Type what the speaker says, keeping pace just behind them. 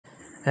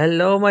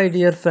Hello my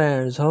dear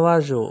friends, how are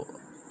you?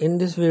 In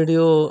this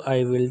video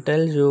I will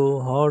tell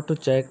you how to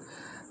check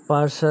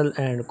parcel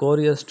and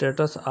courier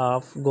status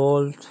of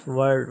Gold's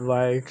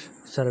worldwide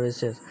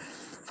services.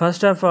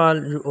 First of all,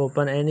 you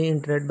open any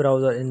internet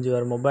browser in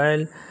your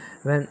mobile.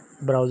 When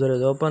browser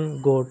is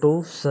open, go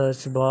to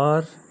search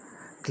bar,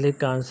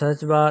 click on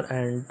search bar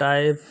and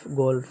type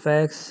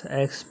Goldfax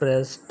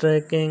Express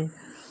tracking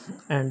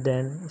and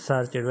then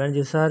search it. When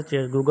you search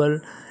it, Google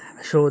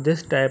show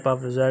this type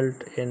of result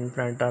in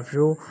front of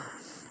you,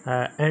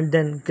 and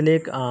then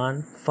click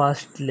on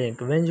first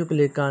link. When you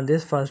click on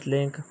this first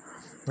link,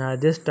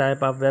 this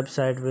type of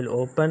website will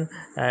open,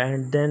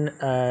 and then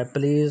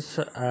please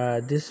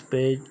this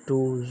page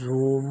to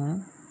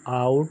zoom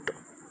out,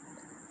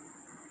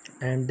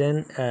 and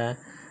then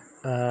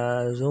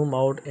zoom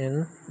out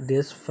in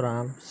this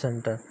from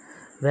center.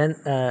 When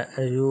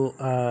you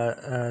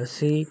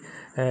see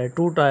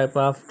two type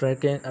of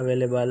tracking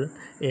available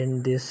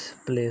in this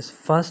place.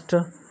 First,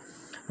 track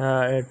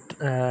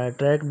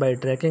by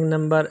tracking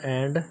number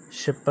and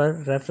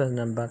shipper reference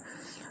number.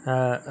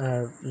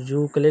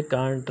 You click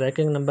on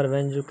tracking number.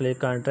 When you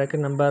click on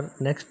tracking number,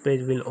 next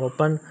page will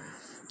open,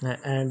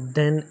 and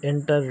then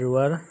enter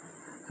your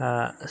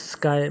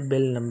sky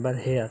bill number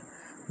here.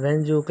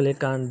 When you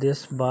click on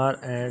this bar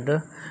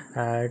and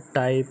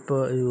type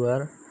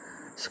your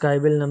sky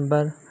bill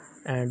number,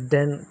 and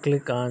then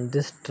click on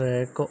this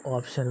track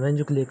option. When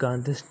you click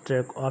on this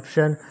track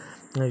option,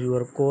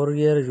 your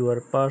courier,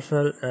 your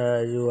parcel,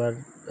 your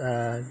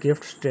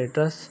gift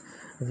status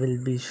will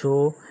be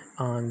show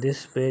on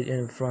this page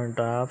in front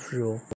of you.